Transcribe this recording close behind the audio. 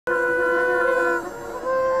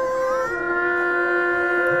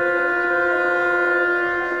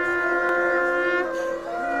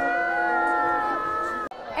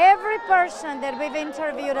we've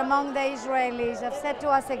interviewed among the Israelis have said to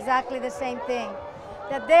us exactly the same thing,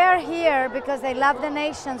 that they're here because they love the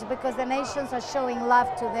nations, because the nations are showing love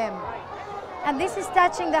to them. And this is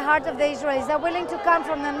touching the heart of the Israelis. They're willing to come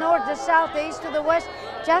from the north, the south, the east to the west,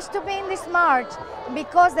 just to be in this march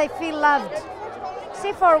because they feel loved.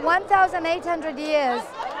 See, for 1,800 years,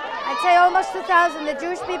 I'd say almost 2,000, the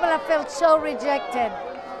Jewish people have felt so rejected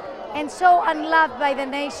and so unloved by the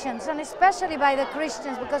nations, and especially by the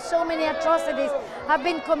Christians, because so many atrocities have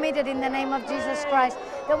been committed in the name of Jesus Christ,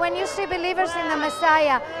 that when you see believers in the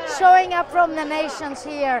Messiah showing up from the nations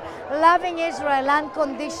here, loving Israel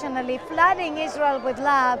unconditionally, flooding Israel with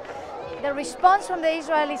love, the response from the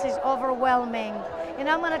Israelis is overwhelming. And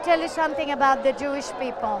I'm going to tell you something about the Jewish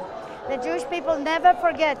people. The Jewish people never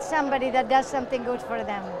forget somebody that does something good for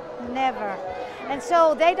them. Never. And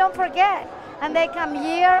so they don't forget. And they come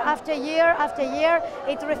year after year after year.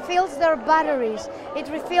 It refills their batteries. It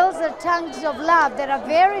refills their tanks of love that are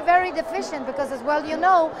very, very deficient, because as well you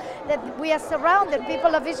know that we are surrounded,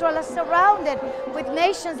 people of Israel are surrounded with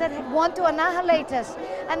nations that want to annihilate us.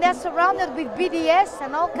 And they're surrounded with BDS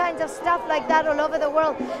and all kinds of stuff like that all over the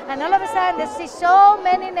world. And all of a sudden they see so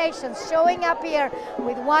many nations showing up here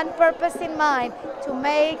with one purpose in mind, to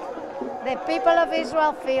make the people of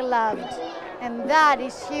Israel feel loved. And that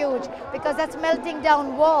is huge, because that's melting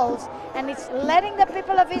down walls, and it's letting the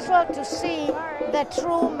people of Israel to see the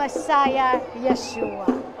true Messiah, Yeshua.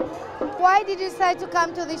 Why did you decide to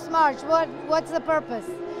come to this march? What's the purpose?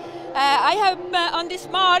 I have on this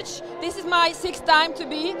march, this is my 6th time to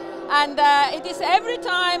be, and it is every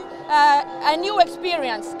time a new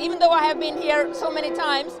experience, even though I have been here so many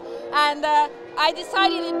times. And I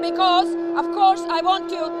decided it because, of course, I want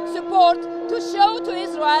to support, to show to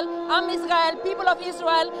Israel, Israel, people of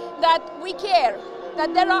Israel, that we care,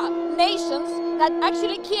 that there are nations that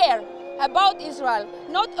actually care about Israel,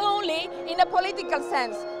 not only in a political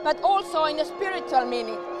sense, but also in a spiritual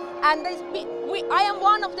meaning. And I am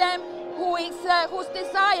one of them whose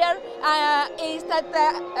desire is that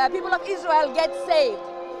the people of Israel get saved,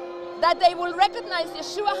 that they will recognize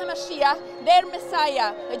Yeshua HaMashiach, their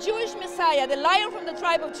Messiah, the Jewish Messiah, the Lion from the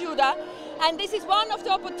tribe of Judah. And this is one of the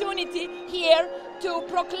opportunities here to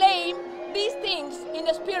proclaim these things in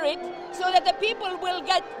the Spirit, so that the people will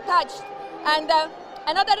get touched. And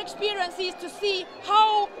another experience is to see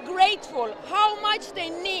how grateful, how much they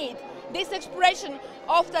need this expression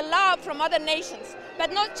of the love from other nations.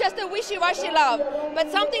 But not just a wishy-washy love, but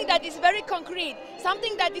something that is very concrete,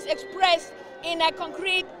 something that is expressed in a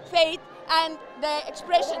concrete faith. And the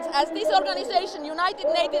expressions, as this organization, United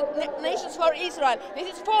Nations for Israel,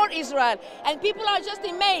 this is for Israel, and people are just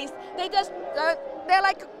amazed. They're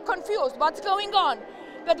like confused, what's going on?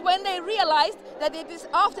 But when they realize that it is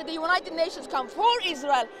after the United Nations come for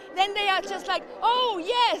Israel, then they are just like, oh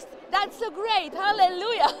yes, that's so great,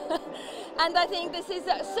 hallelujah. And I think this is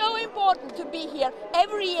so important to be here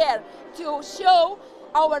every year, to show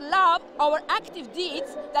our love, our active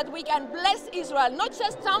deeds, that we can bless Israel, not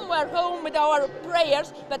just somewhere home with our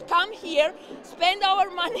prayers, but come here, spend our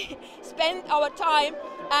money, spend our time,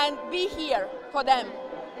 and be here for them.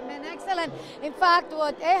 Amen, excellent. In fact,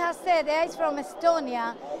 what Eha said, Eha is from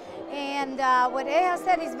Estonia, and what Eha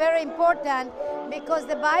said is very important, because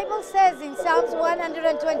the Bible says in Psalms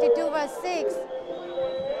 122 verse 6,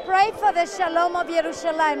 pray for the shalom of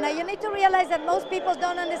Jerusalem. Now you need to realize that most people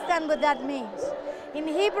don't understand what that means. In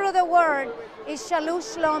Hebrew, the word is Shalu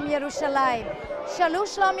Shalom Yerushalayim. Shalu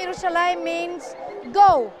Shalom Yerushalayim means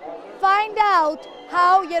go, find out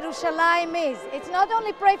how Yerushalayim is. It's not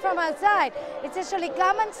only pray from outside, it's actually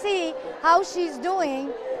come and see how she's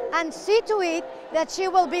doing, and see to it that she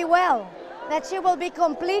will be well, that she will be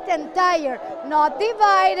complete, entire, not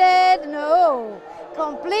divided, no.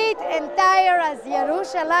 Complete, entire as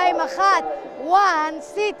Yerushalayim Achat, one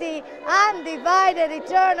city, undivided,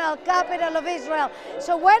 eternal capital of Israel.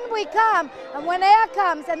 So when we come, and when Eha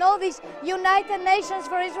comes, and all these United Nations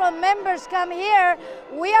for Israel members come here,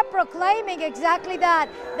 we are proclaiming exactly that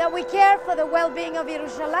we care for the well-being of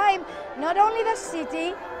Yerushalayim, not only the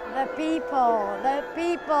city, the people, the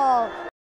people.